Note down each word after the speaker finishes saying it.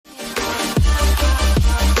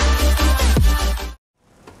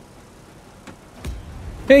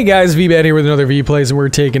Hey guys, VII here with another V-Plays, and we're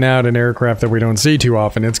taking out an aircraft that we don't see too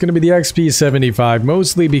often. It's going to be the XP-75,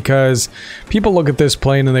 mostly because people look at this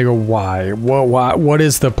plane and they go, why? What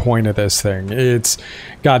is the point of this thing? It's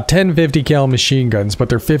got 10 50 cal machine guns, but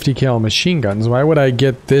they're 50 cal machine guns. Why would I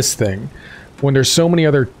get this thing when there's so many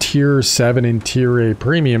other tier 7 and tier 8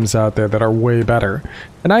 premiums out there that are way better?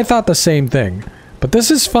 And I thought the same thing, but this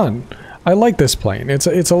is fun. I like this plane. It's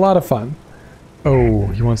a lot of fun. Oh,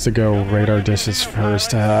 he wants to go radar dishes first.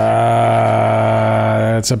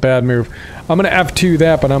 That's a bad move. I'm going to F2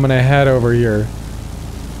 that, but I'm going to head over here.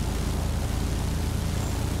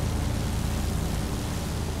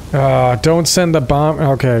 Don't send the bomb.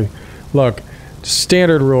 Okay, look.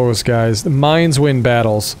 Standard rules, guys. The mines win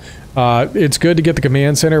battles. It's good to get the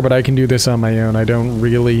command center, but I can do this on my own. I don't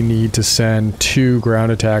really need to send 2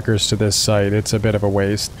 ground attackers to this site. It's a bit of a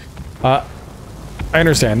waste. I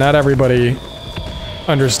understand. Not everybody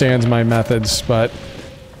understands my methods, but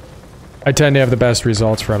I tend to have the best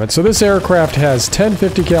results from it. So this aircraft has 10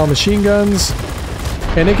 50 cal machine guns,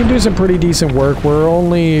 and it can do some pretty decent work. We're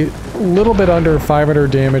only a little bit under 500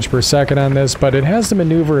 damage per second on this, but it has the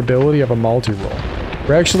maneuverability of a multi-role.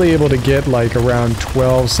 We're actually able to get like around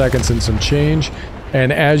 12 seconds and some change,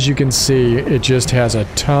 and as you can see, it just has a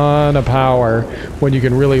ton of power when you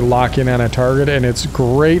can really lock in on a target, and it's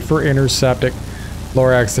great for intercepting.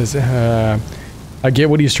 Lorax is I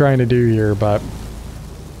get what he's trying to do here, but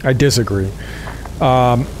I disagree.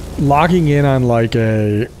 Locking in on like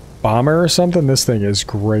a bomber or something, this thing is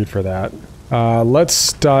great for that.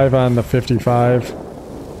 Let's dive on the 55.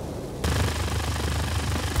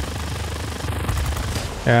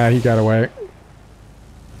 Yeah, he got away.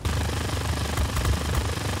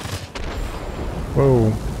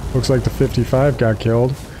 Whoa, looks like the 55 got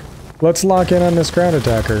killed. Let's lock in on this ground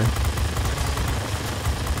attacker.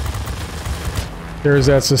 There's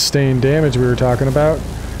that sustained damage we were talking about.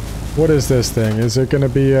 What is this thing? Is it going to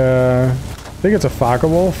be a... I think it's a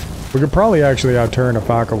Focke-Wulf. We could probably actually outturn a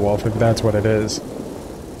Focke-Wulf if that's what it is.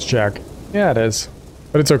 Let's check. Yeah, it is.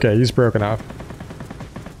 But it's okay. He's broken off.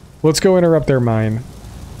 Let's go interrupt their mine.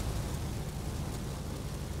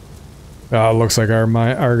 Looks like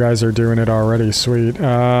our guys are doing it already. Sweet.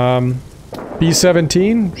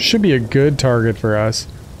 B-17 should be a good target for us.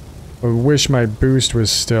 I wish my boost was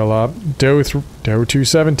still up. Doe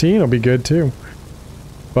 217 will be good too.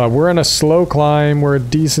 But we're on a slow climb. We're at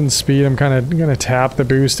decent speed. I'm kind of going to tap the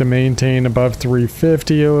boost to maintain above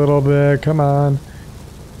 350 a little bit. Come on.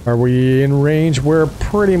 Are we in range? We're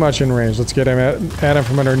pretty much in range. Let's get him at him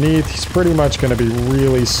from underneath. He's pretty much going to be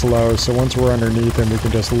really slow. So once we're underneath him, we can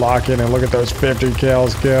just lock in and look at those 50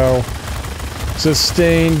 cals go.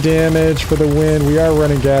 Sustained damage for the win. We are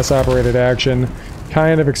running gas-operated action.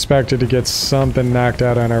 Kind of expected to get something knocked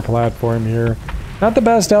out on our platform here. Not the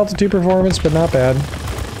best altitude performance, but not bad.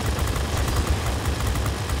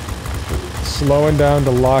 Slowing down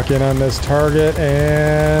to lock in on this target,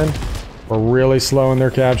 and we're really slowing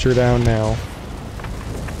their capture down now.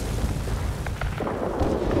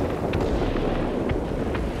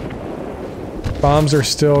 Bombs are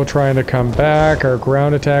still trying to come back. Our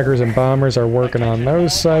ground attackers and bombers are working on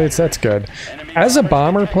those sites. That's good. As a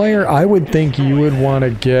bomber player, I would think you would want to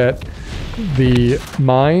get the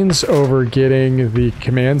mines over getting the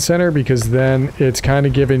command center, because then it's kind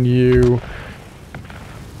of giving you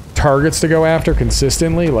targets to go after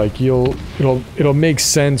consistently. Like it'll make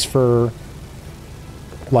sense for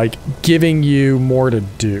like giving you more to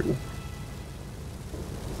do.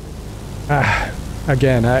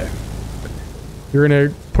 Again, you're going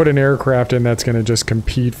to put an aircraft in that's going to just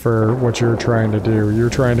compete for what you're trying to do. You're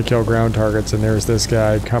trying to kill ground targets, and there's this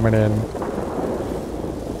guy coming in.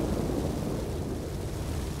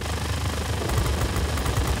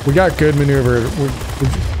 We got good maneuver.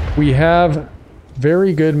 We have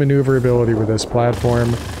very good maneuverability with this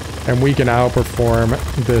platform, and we can outperform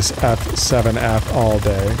this F7F all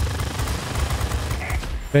day.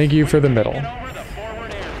 Thank you for the middle.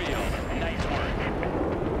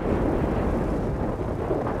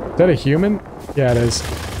 Is that a human? Yeah, it is.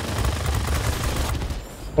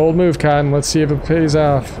 Old move, Cotton. Let's see if it pays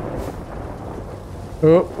off.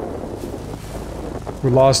 Oh.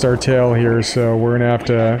 We lost our tail here, so we're gonna have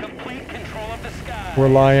to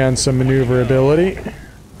rely on some maneuverability.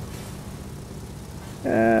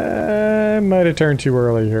 Might have turned too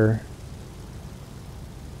early here.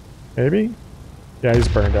 Maybe? Yeah, he's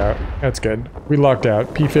burned out. That's good. We lucked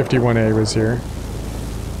out. P-51A was here.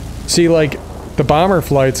 See, like, the bomber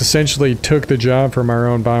flights essentially took the job from our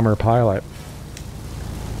own bomber pilot.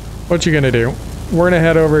 What you gonna do? We're gonna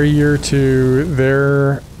head over here to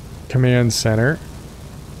their command center.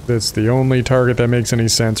 It's the only target that makes any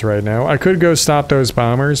sense right now. I could go stop those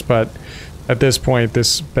bombers, but at this point,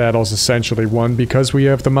 this battle's essentially won because we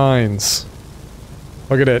have the mines.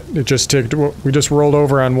 Look at it. It just ticked. We just rolled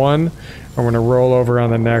over on one. I'm going to roll over on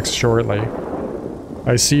the next shortly.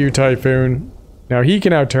 I see you, Typhoon. Now, he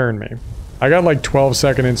can outturn me. I got like 12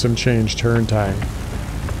 second and some change turn time.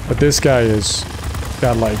 But this guy is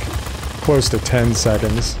got like close to 10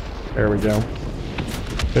 seconds. There we go.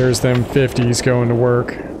 There's them 50s going to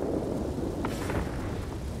work.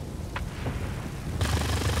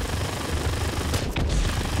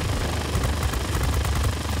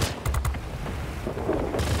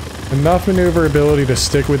 Enough maneuverability to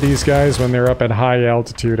stick with these guys when they're up at high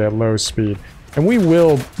altitude at low speed. And we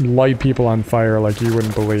will light people on fire like you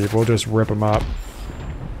wouldn't believe. We'll just rip them up.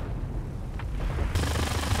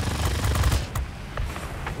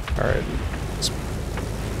 Alright.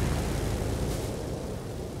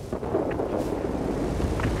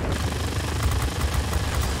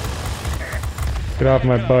 Get off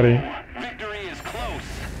my buddy. Victory is close.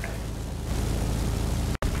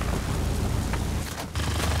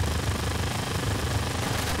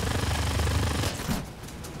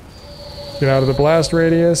 Get out of the blast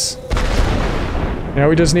radius. Now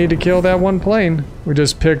we just need to kill that one plane. We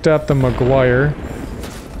just picked up the Maguire.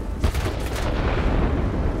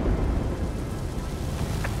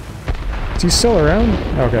 Is he still around?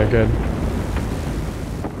 Okay, good.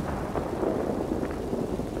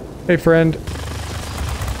 Hey friend.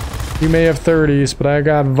 You may have 30s, but I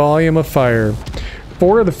got volume of fire.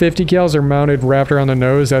 4 of the 50 cals are mounted wrapped around the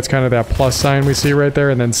nose. That's kind of that plus sign we see right there.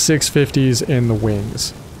 And then 6 50s in the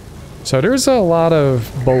wings. So there's a lot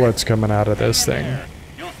of bullets coming out of this thing.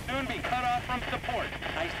 You'll soon be cut off from support.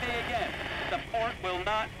 I say again, support will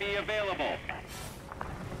not be available.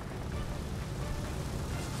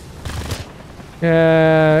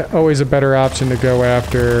 Yeah, always a better option to go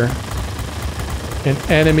after an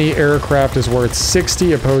enemy aircraft is worth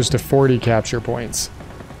 60 opposed to 40 capture points.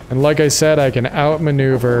 And like I said, I can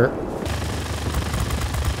outmaneuver.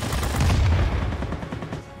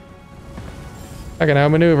 I can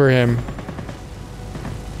outmaneuver him.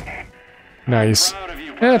 Nice.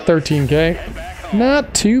 Yeah, 13k.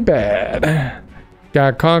 Not too bad.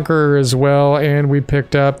 Got Conqueror as well, and we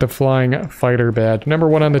picked up the Flying Fighter badge.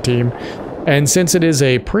 #1 on the team. And since it is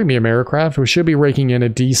a premium aircraft, we should be raking in a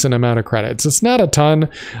decent amount of credits. It's not a ton.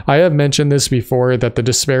 I have mentioned this before, that the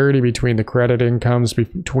disparity between the credit incomes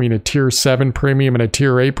between a tier 7 premium and a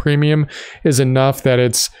tier 8 premium is enough that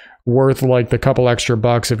it's worth like the couple extra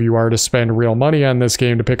bucks if you are to spend real money on this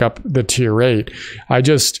game to pick up the tier 8. I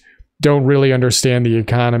just don't really understand the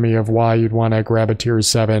economy of why you'd want to grab a tier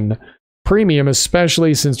 7 premium,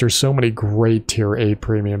 especially since there's so many great tier 8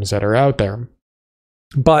 premiums that are out there.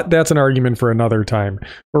 But that's an argument for another time.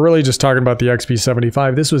 We're really just talking about the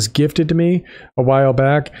XP-75. This was gifted to me a while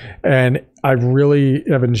back, and I really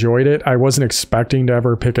have enjoyed it. I wasn't expecting to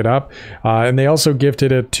ever pick it up. And they also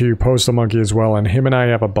gifted it to Postal Monkey as well, and him and I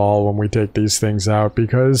have a ball when we take these things out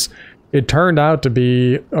because it turned out to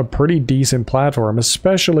be a pretty decent platform,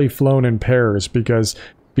 especially flown in pairs, because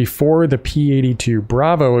before the P-82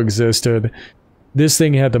 Bravo existed, this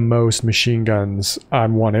thing had the most machine guns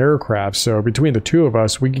on one aircraft, so between the two of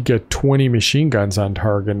us, we could get 20 machine guns on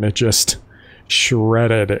target, and it just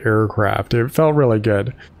shredded aircraft. It felt really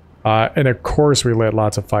good. And of course, we lit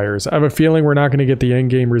lots of fires. I have a feeling we're not going to get the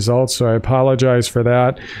end-game results, so I apologize for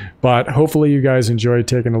that. But hopefully you guys enjoyed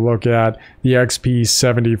taking a look at the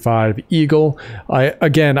XP-75 Eagle.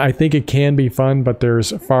 I think it can be fun, but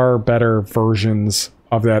there's far better versions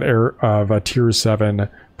of that of a tier 7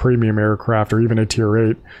 premium aircraft, or even a tier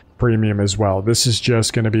 8 premium as well. This is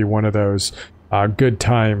just going to be one of those good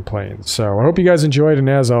time planes. So I hope you guys enjoyed, and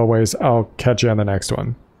as always, I'll catch you on the next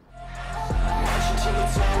one.